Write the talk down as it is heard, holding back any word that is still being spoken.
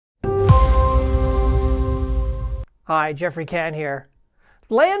Hi, Jeffrey Can here.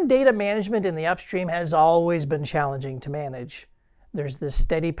 Land data management in the upstream has always been challenging to manage. There's this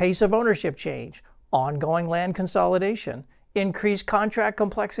steady pace of ownership change, ongoing land consolidation, increased contract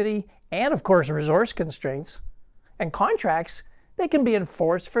complexity, and of course resource constraints. And contracts, they can be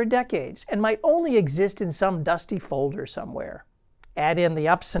enforced for decades and might only exist in some dusty folder somewhere. Add in the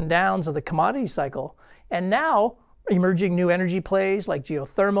ups and downs of the commodity cycle, and now emerging new energy plays like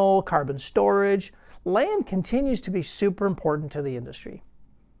geothermal, carbon storage, land continues to be super important to the industry.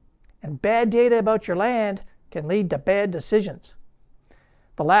 And bad data about your land can lead to bad decisions.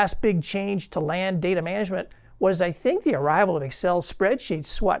 The last big change to land data management was, I think, the arrival of Excel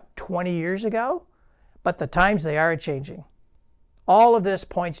spreadsheets, 20 years ago? But the times, they are changing. All of this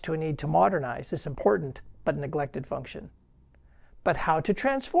points to a need to modernize this important but neglected function. But how to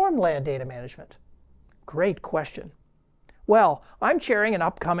transform land data management? Great question. Well, I'm chairing an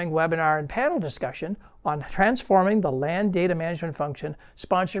upcoming webinar and panel discussion on transforming the land data management function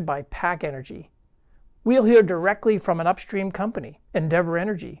sponsored by PAC Energy. We'll hear directly from an upstream company, Endeavor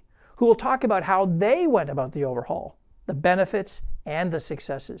Energy, who will talk about how they went about the overhaul, the benefits, and the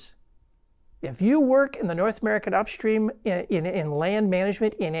successes. If you work in the North American upstream in land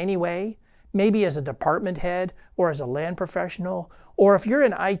management in any way, maybe as a department head or as a land professional, or if you're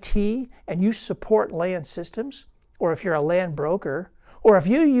in IT and you support land systems, or if you're a land broker, or if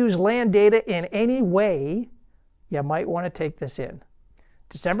you use land data in any way, you might want to take this in.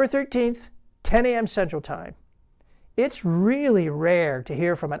 December 13th, 10 a.m. Central Time. It's really rare to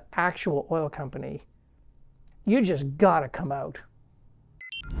hear from an actual oil company. You just gotta come out.